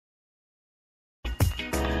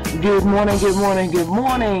Good morning, good morning, good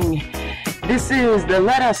morning. This is the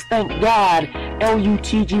Let Us Thank God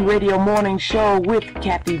LUTG Radio Morning Show with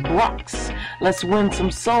Kathy Brooks. Let's win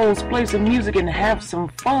some souls, play some music, and have some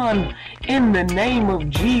fun in the name of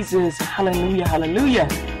Jesus. Hallelujah, hallelujah.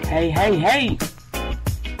 Hey, hey, hey.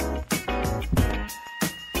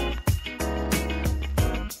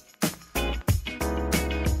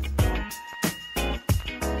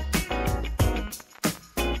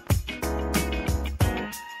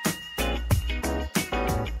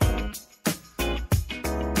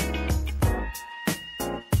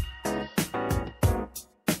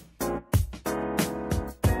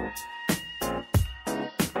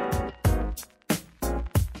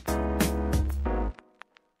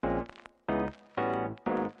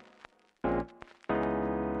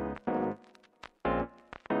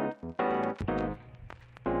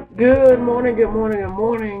 Good morning, good morning, good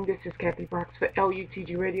morning. This is Kathy Brooks for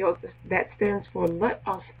LUTG Radio. That stands for Let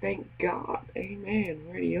Us Thank God. Amen.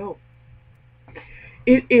 Radio.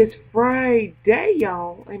 It is Friday,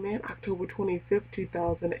 y'all. Amen. October 25th,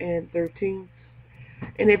 2013.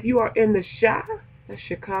 And if you are in the Chi, that's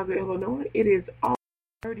Chicago, Illinois, it is all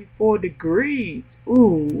 34 degrees.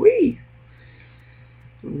 Ooh-wee.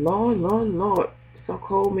 Lord, Lord, Lord. So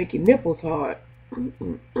cold, make your nipples hard. It's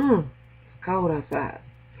cold outside.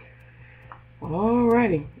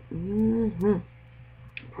 Alrighty.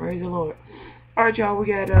 Praise the Lord. Alright, y'all, we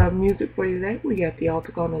got music for you today. We got the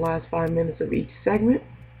altar call in the last 5 minutes of each segment.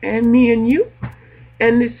 And me and you.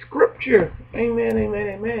 And the scripture. Amen, amen,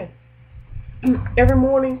 amen. Every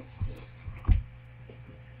morning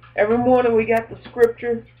we got the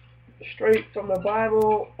scripture straight from the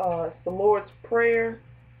Bible. It's the Lord's Prayer.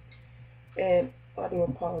 And I do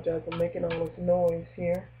apologize for making all this noise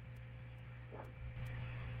here.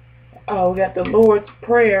 We got the Lord's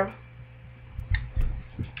Prayer,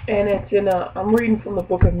 and it's in I'm reading from the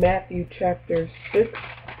book of Matthew chapter 6,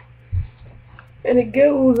 and it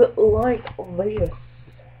goes like this.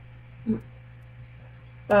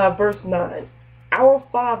 Verse 9. Our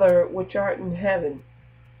Father which art in heaven.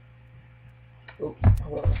 Oops,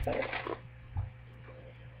 hold on a second.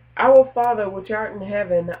 Our Father which art in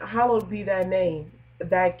heaven, hallowed be thy name.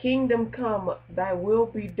 Thy kingdom come, thy will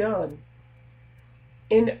be done,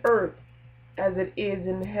 in earth as it is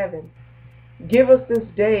in heaven. Give us this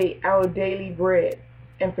day our daily bread,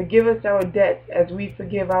 and forgive us our debts as we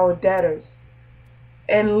forgive our debtors.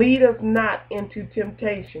 And lead us not into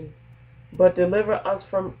temptation, but deliver us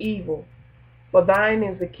from evil. For thine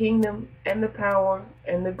is the kingdom, and the power,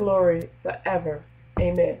 and the glory forever.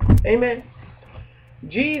 Amen. Amen.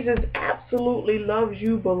 Jesus absolutely loves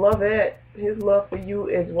you, beloved. His love for you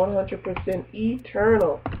is 100%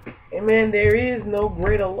 eternal. Amen. There is no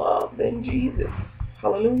greater love than Jesus.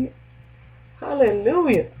 Hallelujah.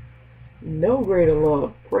 Hallelujah. No greater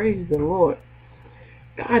love. Praise the Lord.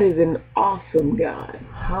 God is an awesome God.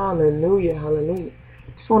 Hallelujah. Hallelujah.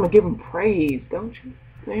 Just want to give him praise, don't you?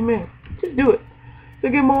 Amen. Just do it. So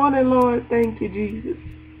good morning, Lord. Thank you, Jesus.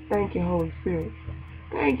 Thank you, Holy Spirit.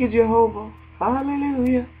 Thank you, Jehovah.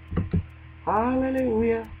 Hallelujah.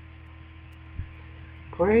 Hallelujah.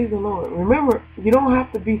 Praise the Lord. Remember, you don't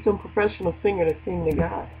have to be some professional singer to sing to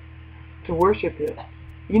God, to worship him.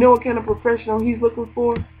 You know what kind of professional he's looking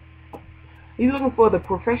for? He's looking for the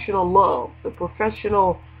professional love, the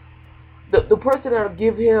professional, the person that will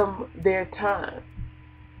give him their time.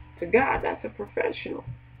 To God, that's a professional.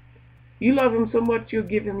 You love him so much, you'll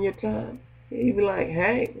give him your time. He'll be like,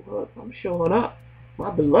 hey, look, I'm showing up.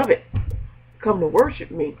 My beloved, come to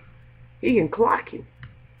worship me. He can clock you.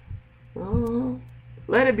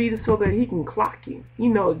 Let it be so that he can clock you. You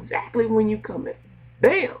know exactly when you coming.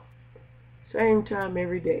 Bam! Same time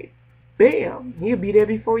every day. Bam! He'll be there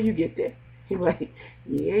before you get there. He'll be like,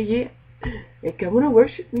 yeah. They're coming to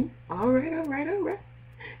worship me. All right.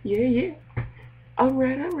 Yeah. All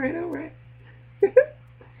right.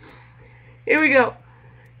 Here we go.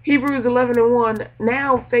 Hebrews 11:1.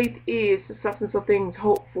 Now faith is the substance of things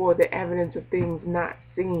hoped for, the evidence of things not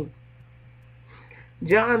seen.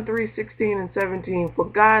 John 3:16 and 17. For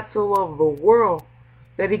God so loved the world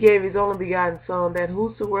that he gave his only begotten Son, that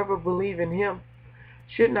whosoever believe in him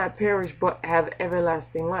should not perish but have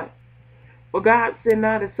everlasting life. For God sent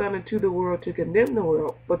not his Son into the world to condemn the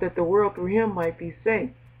world, but that the world through him might be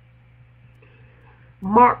saved.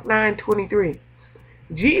 Mark 9:23.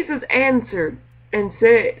 Jesus answered and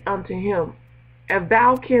said unto him, if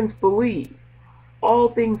thou canst believe, all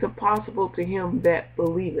things are possible to him that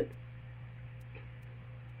believeth.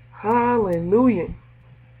 Hallelujah.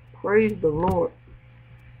 Praise the Lord.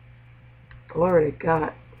 Glory to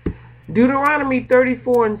God. Deuteronomy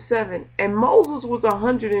 34:7. And Moses was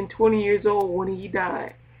 120 years old when he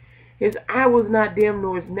died, His eye was not dim,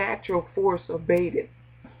 nor his natural force abated.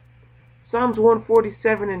 Psalms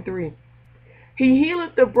 147:3. He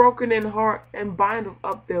healeth the broken in heart, and bindeth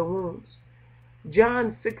up their wounds.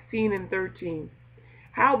 John 16:13.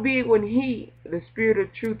 Howbeit when he, the Spirit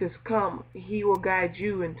of truth, is come, he will guide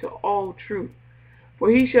you into all truth. For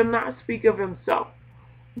he shall not speak of himself,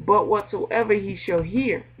 but whatsoever he shall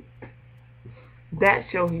hear, that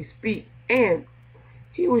shall he speak, and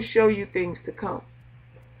he will show you things to come.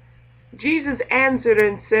 Jesus answered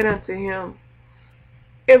and said unto him,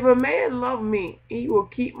 If a man love me, he will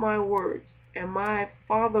keep my words, and my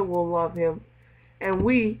Father will love him, and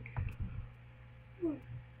we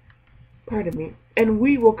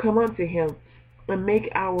will come unto him, and make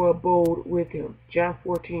our abode with him. John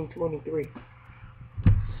 14:23.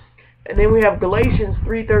 And then we have Galatians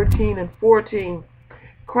 3:13 and 14.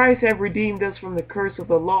 Christ hath redeemed us from the curse of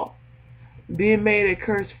the law, being made a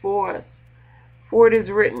curse for us. For it is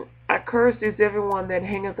written, Accursed is everyone that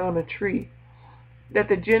hangeth on a tree, that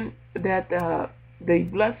the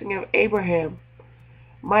blessing of Abraham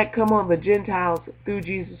might come on the Gentiles through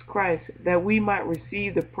Jesus Christ, that we might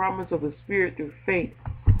receive the promise of the Spirit through faith.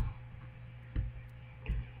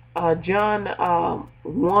 John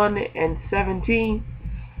 1:17.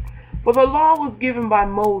 For the law was given by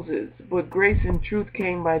Moses, but grace and truth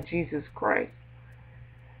came by Jesus Christ.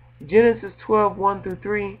 Genesis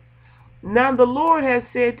 12:1-3. Now the Lord has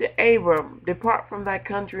said to Abram, Depart from thy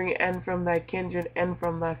country, and from thy kindred, and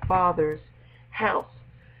from thy father's house,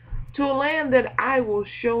 to a land that I will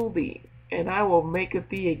show thee, and I will make of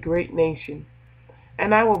thee a great nation,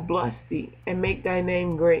 and I will bless thee, and make thy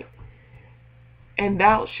name great, and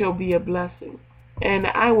thou shalt be a blessing. And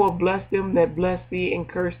I will bless them that bless thee, and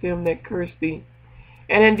curse them that curse thee,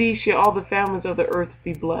 and in thee shall all the families of the earth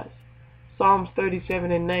be blessed. Psalms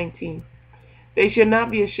 37:19. They shall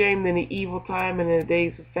not be ashamed in the evil time, and in the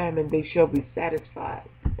days of famine they shall be satisfied.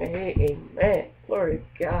 Hey, amen. Glory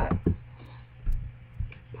to God.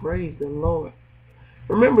 Praise the Lord.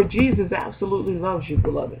 Remember, Jesus absolutely loves you,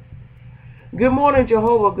 beloved. Good morning,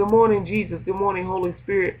 Jehovah. Good morning, Jesus. Good morning, Holy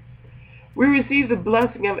Spirit. We receive the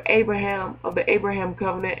blessing of Abraham, of the Abraham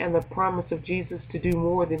covenant, and the promise of Jesus to do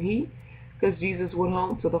more than he, because Jesus went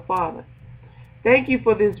home to the Father. Thank you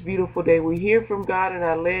for this beautiful day. We hear from God and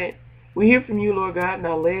are led. We hear from you, Lord God, and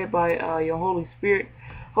are led by your Holy Spirit.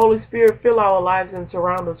 Holy Spirit, fill our lives and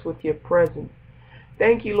surround us with your presence.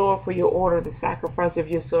 Thank you, Lord, for your order, the sacrifice of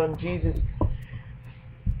your Son, Jesus,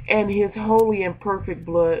 and his holy and perfect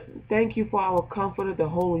blood. Thank you for our comforter, the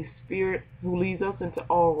Holy Spirit, who leads us into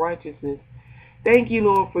all righteousness. Thank you,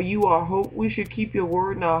 Lord, for you are hope. We should keep your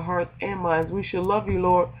word in our hearts and minds. We should love you,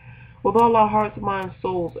 Lord, with all our hearts, minds,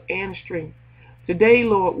 souls, and strength. Today,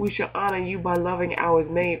 Lord, we shall honor you by loving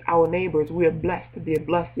our neighbors. We are blessed to be a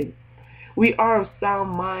blessing. We are of sound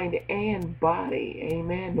mind and body.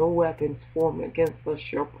 Amen. No weapons formed against us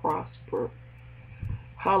shall prosper.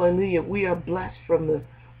 Hallelujah. We are blessed from the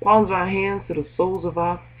palms of our hands to the soles of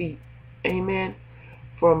our feet. Amen.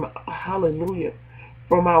 Hallelujah.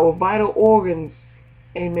 From our vital organs,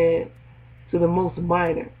 amen, to the most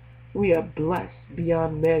minor. We are blessed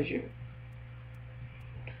beyond measure.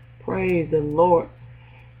 Praise the Lord.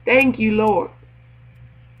 Thank you, Lord,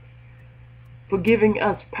 for giving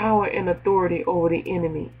us power and authority over the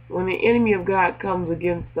enemy. When the enemy of God comes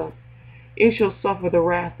against us, it shall suffer the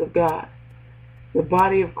wrath of God. The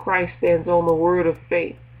body of Christ stands on the word of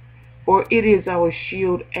faith, for it is our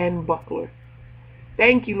shield and buckler.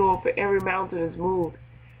 Thank you, Lord, for every mountain is moved,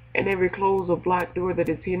 and every closed or blocked door that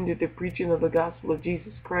has hindered the preaching of the gospel of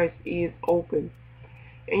Jesus Christ is open.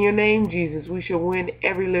 In your name, Jesus, we shall win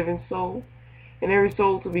every living soul, and every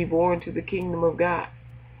soul to be born to the kingdom of God,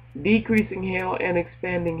 decreasing hell and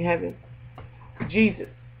expanding heaven. Jesus,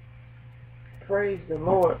 praise the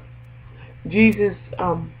Lord. Jesus,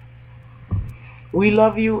 we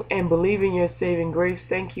love you and believe in your saving grace.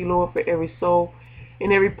 Thank you, Lord, for every soul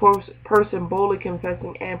and every person boldly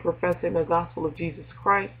confessing and professing the gospel of Jesus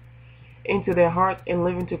Christ into their hearts and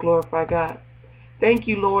living to glorify God. Thank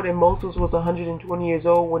you, Lord. And Moses was 120 years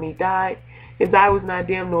old when he died. His eye was not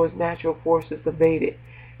dim, nor his natural forces abated.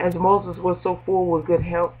 As Moses was so full with good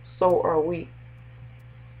health, so are we.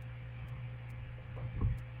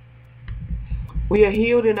 We are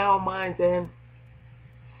healed in our minds and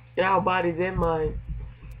in our bodies and minds.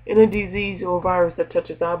 And a disease or virus that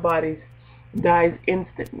touches our bodies dies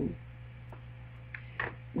instantly.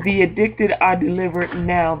 The addicted are delivered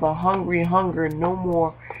now. The hungry hunger no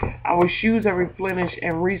more. Our shoes are replenished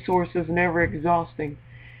and resources never exhausting.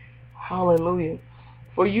 Hallelujah.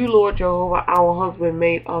 For you, Lord Jehovah, our husband,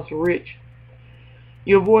 made us rich.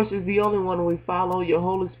 Your voice is the only one we follow. Your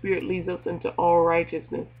Holy Spirit leads us into all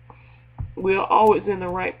righteousness. We are always in the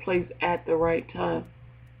right place at the right time.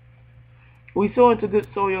 We sow into good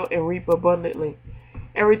soil and reap abundantly.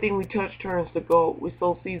 Everything we touch turns to gold. We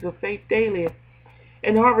sow seeds of faith daily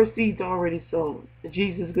and harvest seeds already sown.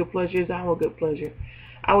 Jesus' good pleasure is our good pleasure.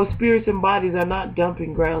 Our spirits and bodies are not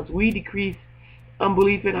dumping grounds. We decrease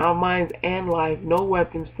unbelief in our minds and life. No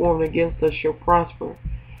weapons formed against us shall prosper.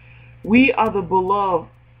 We are the beloved.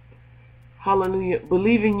 Hallelujah.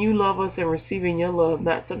 Believing you love us and receiving your love,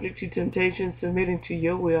 not subject to temptation, submitting to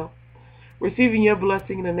your will. Receiving your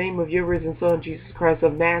blessing in the name of your risen Son, Jesus Christ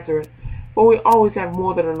of Nazareth. For we always have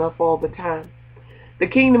more than enough all the time. The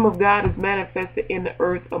kingdom of God is manifested in the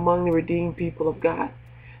earth among the redeemed people of God.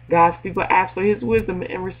 God's people ask for his wisdom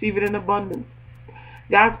and receive it in abundance.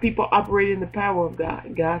 God's people operate in the power of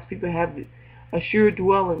God. God's people have assured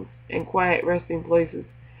dwellings and quiet resting places.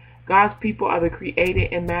 God's people are the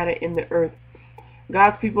created and matter in the earth.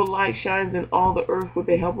 God's people light shines in all the earth with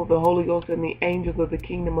the help of the Holy Ghost and the angels of the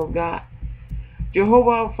kingdom of God. Jehovah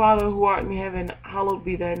our Father who art in heaven, hallowed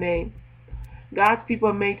be thy name. God's people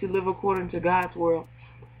are made to live according to God's will.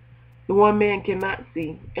 The one man cannot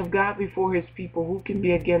see. If God be for his people, who can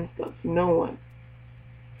be against us? No one.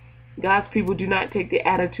 God's people do not take the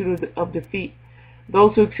attitude of defeat.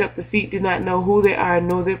 Those who accept defeat do not know who they are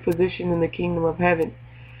nor their position in the kingdom of heaven.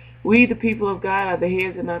 We, the people of God, are the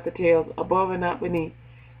heads and not the tails, above and not beneath,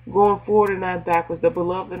 going forward and not backwards. The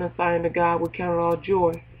beloved and assigned to God will count it all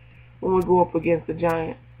joy when we go up against the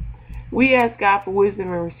giant. We ask God for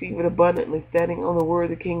wisdom and receive it abundantly, standing on the word of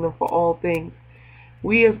the kingdom for all things.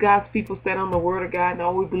 We as God's people stand on the word of God, and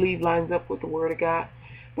all we believe lines up with the word of God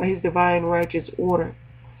by his divine righteous order.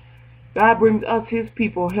 God brings us, his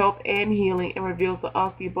people, health and healing, and reveals to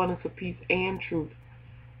us the abundance of peace and truth.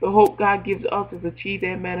 The hope God gives us is achieved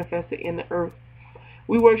and manifested in the earth.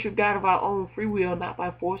 We worship God of our own free will, not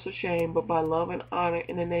by force or shame, but by love and honor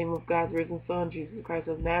in the name of God's risen Son, Jesus Christ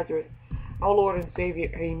of Nazareth, our Lord and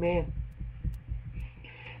Savior. Amen.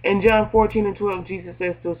 In John 14:12, Jesus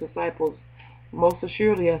says to his disciples, most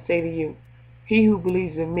assuredly I say to you, he who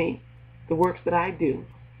believes in me, the works that I do,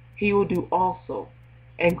 he will do also,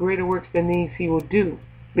 and greater works than these he will do,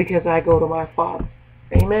 because I go to my Father.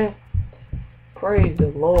 Amen. Praise the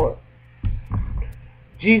Lord.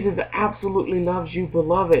 Jesus absolutely loves you,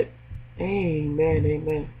 beloved. Amen,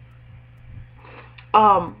 amen.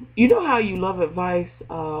 You know how you love advice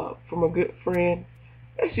from a good friend,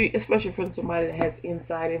 especially from somebody that has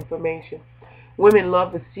inside information. Women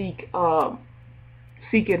love to seek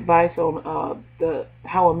advice on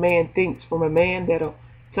how a man thinks from a man that'll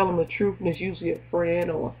tell them the truth, and it's usually a friend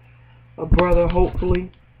or a brother,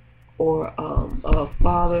 hopefully, or a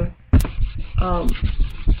father. I'm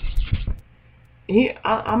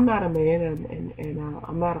not a man, and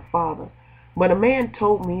I'm not a father, but a man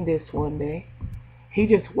told me this one day. He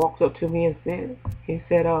just walked up to me and said,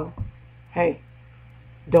 hey,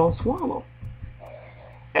 don't swallow.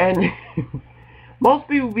 And most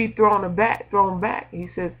people be thrown back. He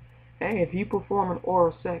says, hey, if you perform an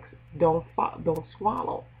oral sex, don't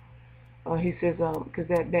swallow. He says, because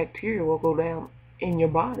that bacteria will go down in your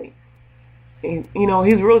body. And, you know,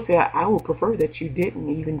 he's really saying, I would prefer that you didn't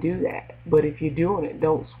even do that. But if you're doing it,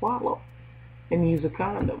 don't swallow and use a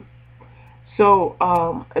condom. So,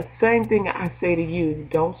 the same thing I say to you,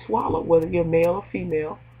 don't swallow, whether you're male or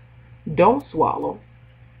female. Don't swallow.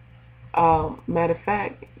 Matter of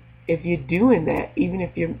fact, if you're doing that,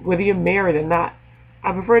 whether you're married or not,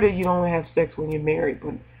 I prefer that you don't have sex when you're married,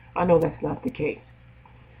 but I know that's not the case.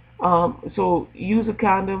 So use a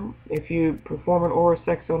condom if you're performing oral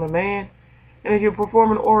sex on a man, and if you're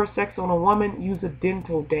performing oral sex on a woman, use a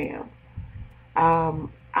dental dam.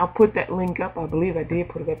 I'll put that link up. I believe I did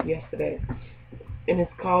put it up yesterday, and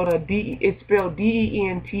it's called it's spelled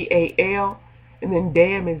DENTAL, and then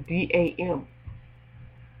dam is DAM.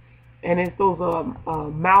 And it's those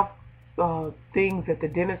mouth things that the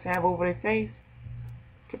dentists have over their face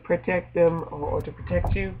to protect them or to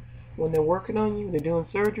protect you when they're working on you, they're doing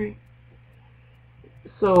surgery.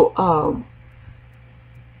 So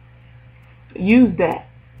use that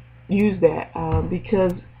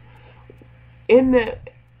because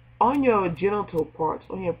on your genital parts,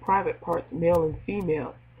 on your private parts, male and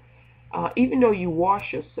female, even though you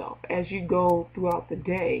wash yourself as you go throughout the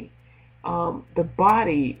day, the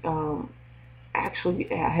body actually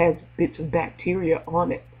has bits of bacteria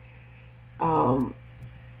on it.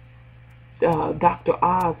 Dr.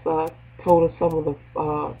 Oz told us some of the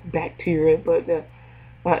bacteria, but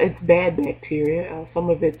it's bad bacteria. Some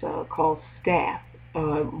of it's called staph.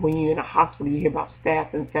 When you're in a hospital, you hear about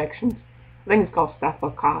staph infections. I think it's called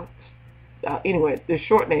staphylococcus. Anyway, the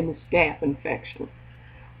short name is staph infection,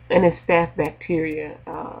 and it's staph bacteria.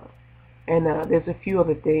 And there's a few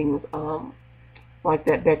other things like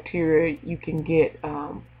that bacteria you can get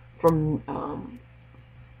from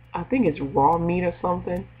I think it's raw meat or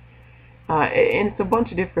something, and it's a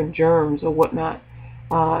bunch of different germs or whatnot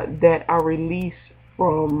that are released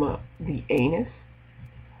from the anus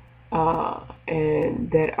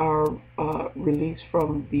and that are released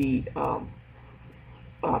from the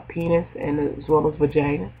penis and as well as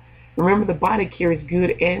vagina. Remember, the body carries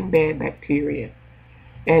good and bad bacteria,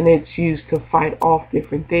 and it's used to fight off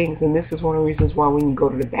different things. And this is one of the reasons why when you go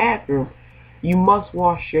to the bathroom, you must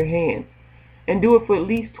wash your hands, and do it for at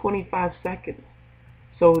least 25 seconds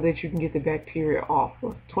so that you can get the bacteria off.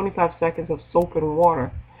 25 seconds of soap and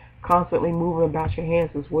water constantly moving about your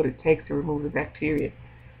hands is what it takes to remove the bacteria.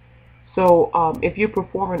 So if you're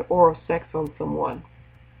performing oral sex on someone,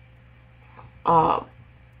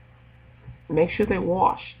 make sure they're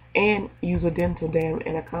washed and use a dental dam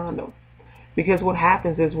and a condom. Because what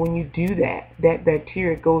happens is when you do that, that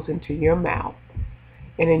bacteria goes into your mouth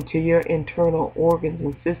and into your internal organs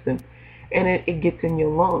and systems, and it gets in your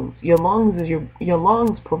lungs. Your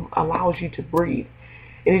lungs allows you to breathe.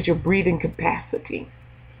 It is your breathing capacity.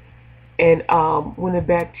 And when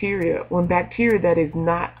bacteria that is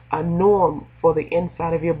not a norm for the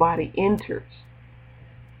inside of your body enters,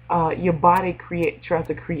 your body tries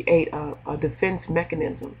to create a defense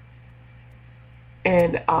mechanism,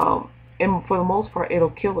 and for the most part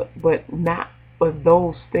it'll kill it, but not for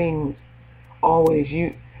those things always.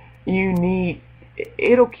 You need,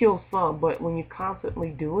 it'll kill some, but when you constantly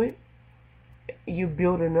do it, you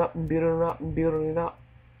building up and building up and building it up,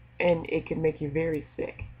 and it can make you very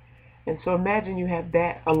sick. And so imagine you have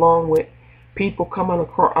that along with people coming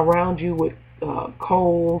around you with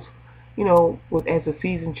colds. You know, as the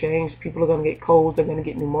season changes, people are going to get colds, they're going to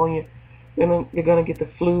get pneumonia, they're going to get the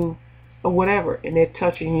flu or whatever, and they're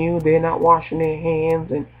touching you, they're not washing their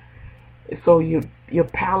hands, and so you're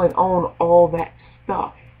piling on all that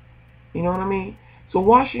stuff. You know what I mean? So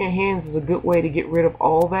washing your hands is a good way to get rid of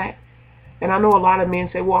all that. And I know a lot of men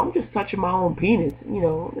say, well, I'm just touching my own penis. You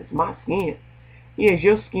know, it's my skin. Yeah, it's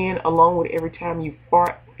your skin, along with every time you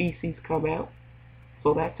fart, feces come out.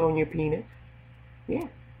 So that's on your penis. Yeah.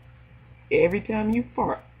 Every time you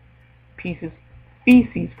fart, feces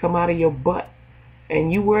come out of your butt.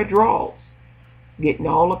 And you wear drawers, getting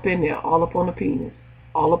all up in there, all up on the penis,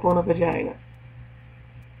 all up on the vagina.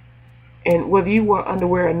 And whether you wear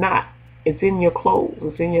underwear or not, it's in your clothes,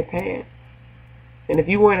 it's in your pants. And if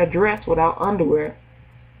you're wearing a dress without underwear,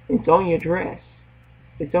 it's on your dress,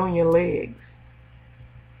 it's on your legs.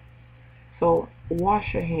 So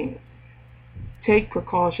wash your hands. Take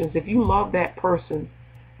precautions. If you love that person,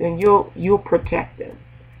 then you'll protect them.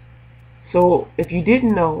 So if you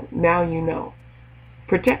didn't know, now you know.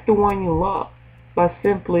 Protect the one you love by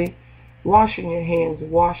simply washing your hands,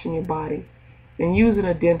 washing your body, and using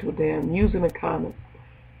a dental dam, using a condom.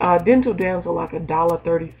 Dental dams are like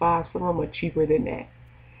 $1.35. Some of them are cheaper than that.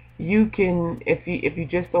 You can, if you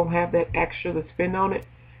just don't have that extra to spend on it,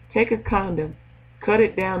 take a condom, cut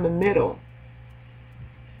it down the middle,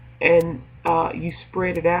 and you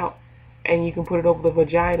spread it out, and you can put it over the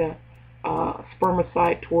vagina,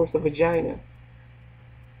 spermicide towards the vagina.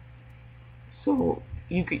 So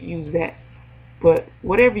you could use that. But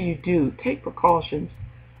whatever you do, take precautions.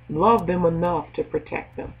 Love them enough to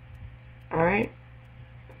protect them. Alright?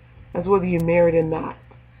 That's whether you're married or not.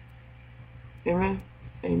 Amen?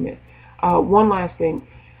 Amen. One last thing.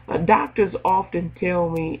 Doctors often tell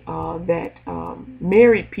me that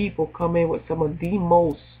married people come in with some of the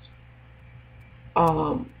most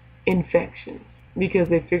infections because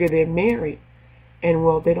they figure they're married, and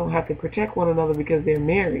well, they don't have to protect one another because they're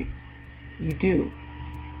married. You do.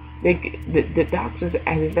 The doctors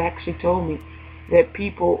have actually told me that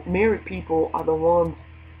married people are the ones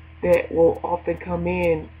that will often come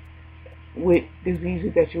in with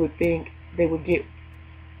diseases that you would think they would get,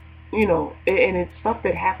 you know, and it's stuff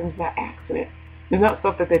that happens by accident. It's not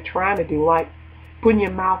stuff that they're trying to do, like putting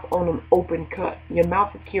your mouth on an open cut. Your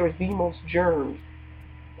mouth carries the most germs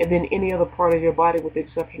than any other part of your body with the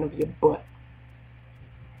exception of your butt.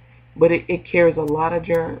 But it carries a lot of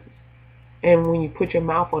germs. And when you put your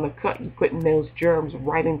mouth on a cut, you're putting those germs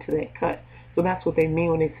right into that cut. So that's what they mean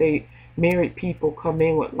when they say married people come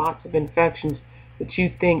in with lots of infections that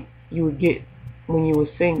you think you would get when you were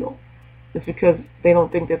single. It's because they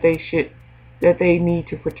don't think that they need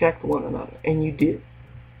to protect one another, and you do.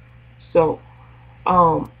 So,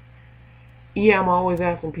 yeah, I'm always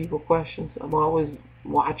asking people questions. I'm always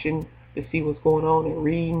watching to see what's going on and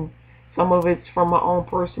reading. Some of it's from my own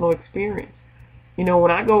personal experience. You know,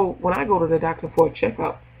 when I go to the doctor for a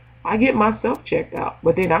checkup, I get myself checked out,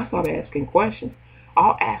 but then I start asking questions.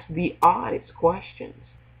 I'll ask the oddest questions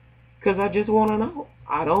because I just want to know.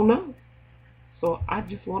 I don't know. So I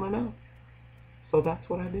just want to know. So that's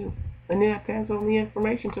what I do. And then I pass on the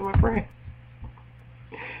information to my friends.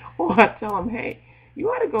 Or I tell them, hey, you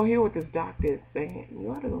ought to go hear what this doctor is saying.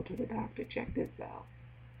 You ought to go to the doctor. Check this out.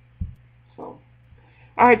 So,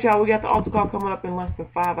 all right, y'all. We got the altar call coming up in less than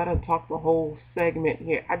 5. I done talked the whole segment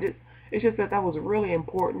here. It's just that was really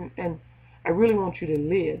important, and I really want you to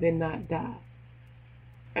live and not die.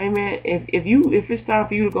 Amen. If it's time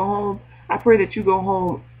for you to go home, I pray that you go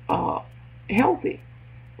home healthy.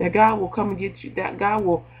 That God will come and get you. That God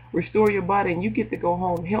will restore your body, and you get to go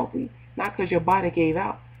home healthy. Not because your body gave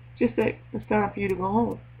out. Just that it's time for you to go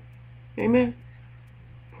home. Amen.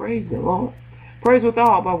 Praise the Lord. Praise with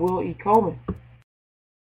All by Will E. Coleman.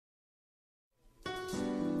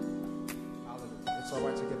 It's all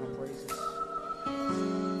right to give him praises.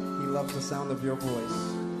 He loves the sound of your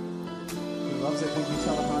voice. He loves it when you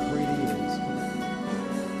tell him how great he is.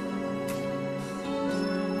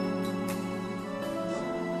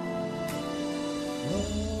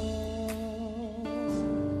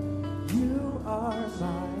 You are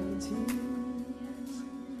mighty,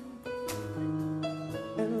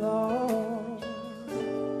 and Lord,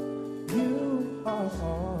 you are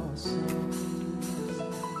awesome.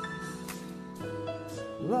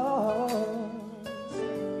 Lord,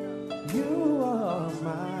 you are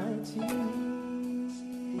mighty,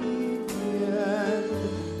 and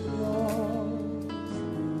Lord,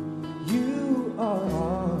 you are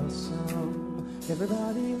awesome.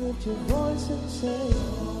 Everybody lift your voice and say,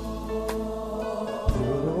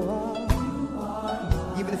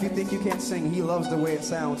 even if you think you can't sing, he loves the way it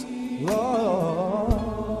sounds. Lord,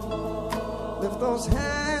 lift those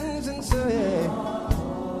hands and say,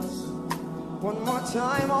 one more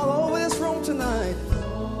time all over this room tonight.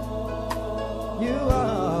 You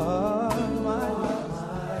are my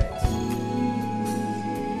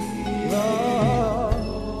Lord,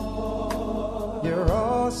 you're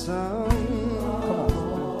awesome. Come on.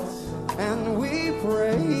 And we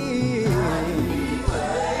praise.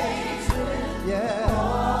 Yeah.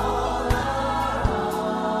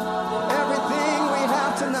 Everything we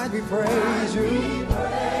have tonight, we praise you.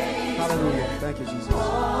 Hallelujah. Thank you, Jesus.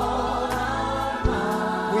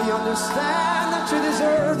 We understand that you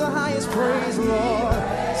deserve the highest praise, Lord.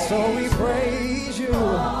 So we praise you.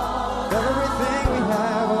 Everything we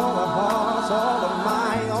have, all the hearts, all the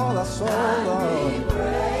mind, all the soul, Lord.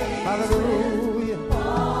 Hallelujah.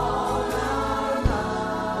 Oh,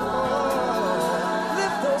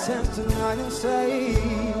 lift those hands tonight and say,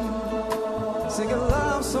 sing a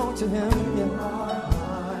love song to him. Yeah.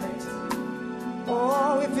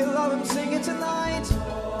 Oh, if you love him, sing it tonight.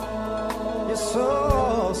 You're so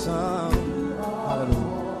awesome. Hallelujah.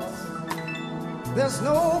 There's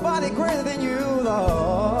nobody greater than you,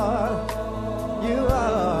 Lord. You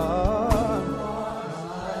are.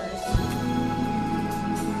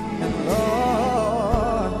 And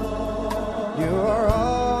Lord, you are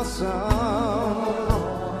awesome.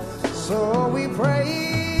 So we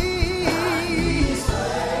praise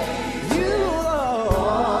you,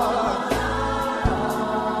 Lord.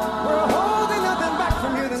 We're holding nothing back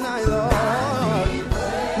from you tonight, Lord.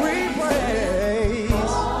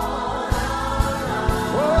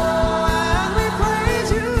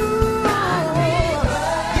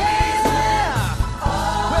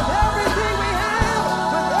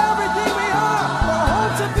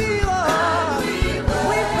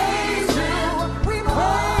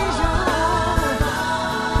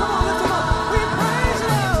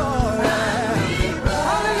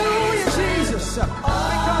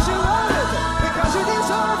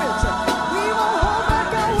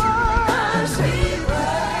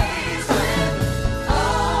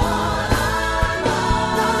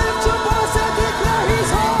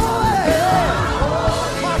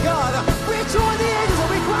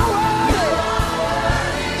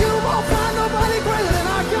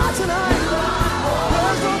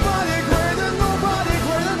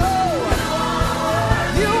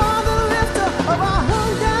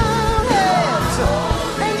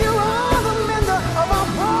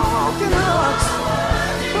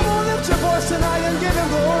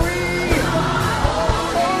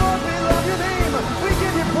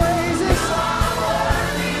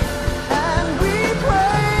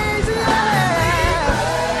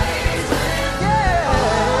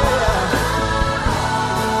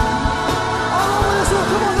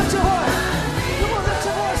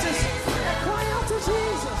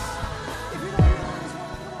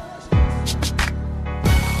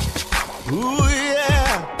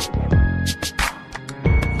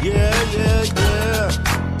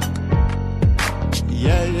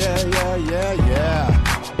 Yeah.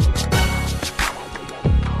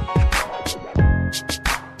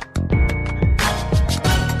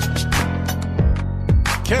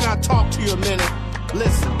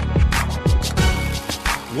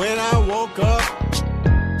 I woke up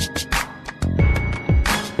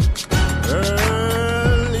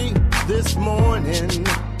early this morning,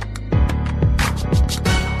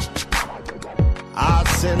 I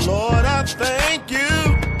said, Lord, I thank you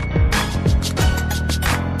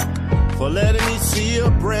for letting me see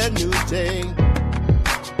a brand new day.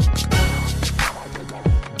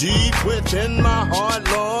 Deep within my heart,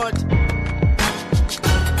 Lord,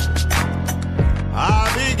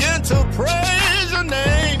 I begin to praise your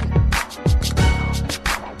name.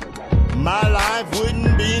 My life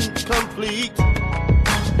wouldn't be complete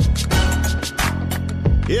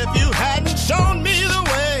if you hadn't shown me the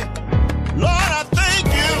way. Lord, I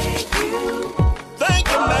thank you. Thank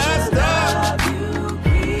you, Master.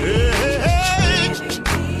 Hey,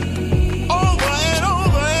 over and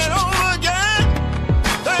over and over again.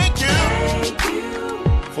 Thank you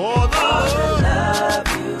for the love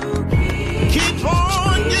you keep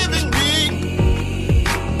on giving me.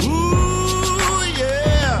 Ooh,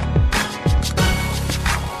 yeah.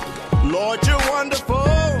 Lord, you're wonderful.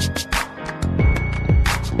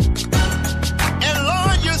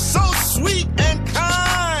 Sweet and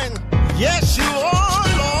kind, yes you are,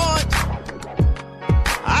 Lord.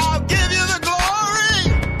 I'll give you the glory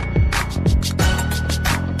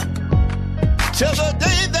till the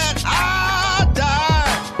day that I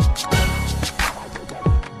die.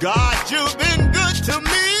 God, you've been good to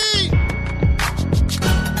me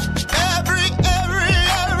every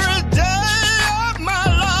day of my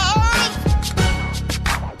life.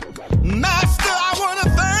 Master, I want to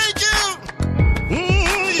thank you.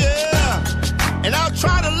 And I'll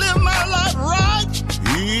try to live my life right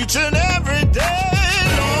each and every day,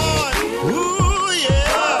 Lord. Ooh,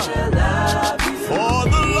 yeah. For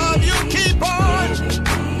the love you keep on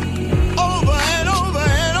over and over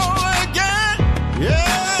and over again.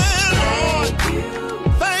 Yeah, Lord.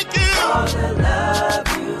 Thank you.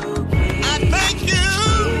 I thank you.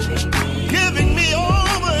 Giving me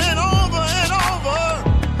over and over and over.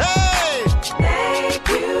 Hey.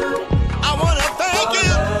 I want to thank you.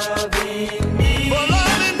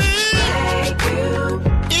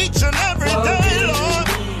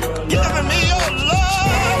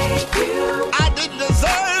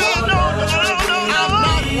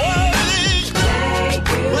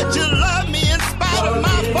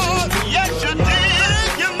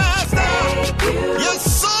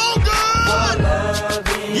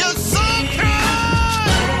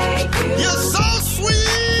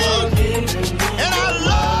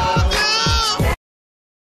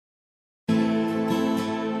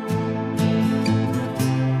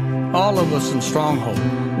 All of us in Stronghold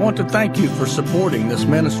want to thank you for supporting this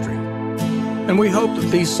ministry, and we hope that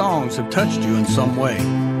these songs have touched you in some way.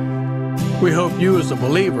 We hope you as a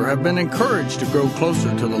believer have been encouraged to grow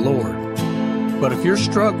closer to the Lord. But if you're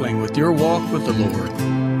struggling with your walk with the Lord,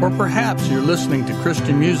 or perhaps you're listening to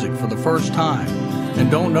Christian music for the first time and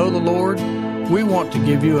don't know the Lord, we want to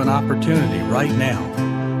give you an opportunity right now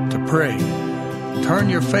to pray. Turn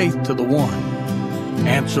your faith to the one.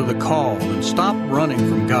 Answer the call and stop running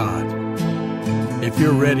from God. If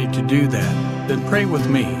you're ready to do that, then pray with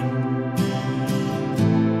me.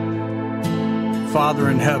 Father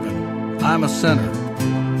in heaven, I'm a sinner.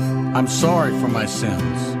 I'm sorry for my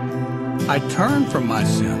sins. I turn from my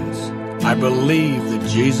sins. I believe that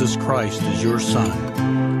Jesus Christ is your Son.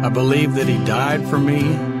 I believe that He died for me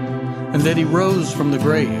and that He rose from the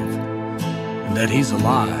grave and that He's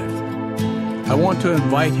alive. I want to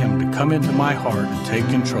invite Him to come into my heart and take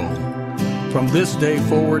control from this day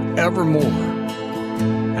forward evermore.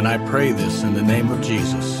 And I pray this in the name of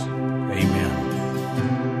Jesus. Amen.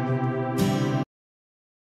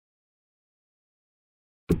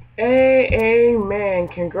 Amen.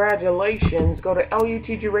 Congratulations. Go to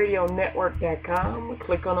LUTGRadioNetwork.com.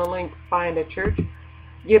 Click on the link, find a church.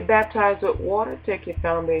 Get baptized with water. Take your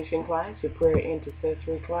foundation class, your prayer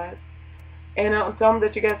intercessory class. And tell them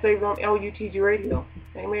that you got saved on LUTG Radio.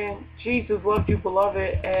 Amen. Jesus loved you,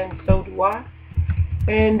 beloved, and so do I.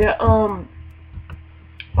 And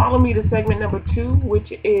follow me to segment number 2,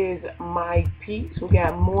 which is My Peace. We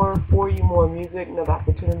got more for you, more music, another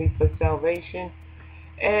opportunity for salvation.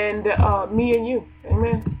 And me and you.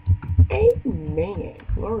 Amen. Amen.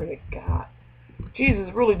 Glory to God.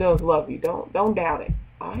 Jesus really does love you. Don't doubt it.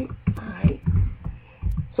 All right? All right.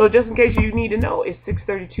 So just in case you need to know, it's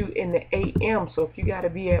 6:32 in the a.m. So if you got to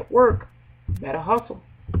be at work, better hustle.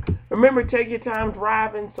 Remember, take your time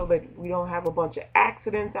driving so that we don't have a bunch of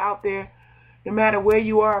accidents out there. No matter where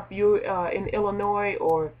you are, if you're in Illinois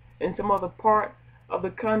or in some other part of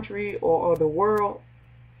the country or the world,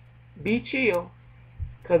 be chill,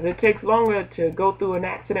 because it takes longer to go through an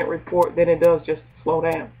accident report than it does just to slow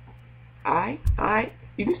down. All right?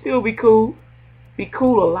 You can still be cool. Be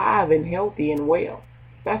cool, alive, and healthy and well.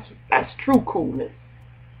 That's true coolness.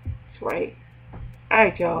 That's right. All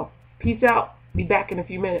right, y'all. Peace out. Be back in a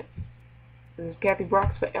few minutes. This is Kathy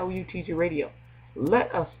Brooks for LUTG Radio.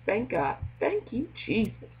 Let us thank God. Thank you,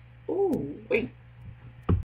 Jesus. Ooh, wait.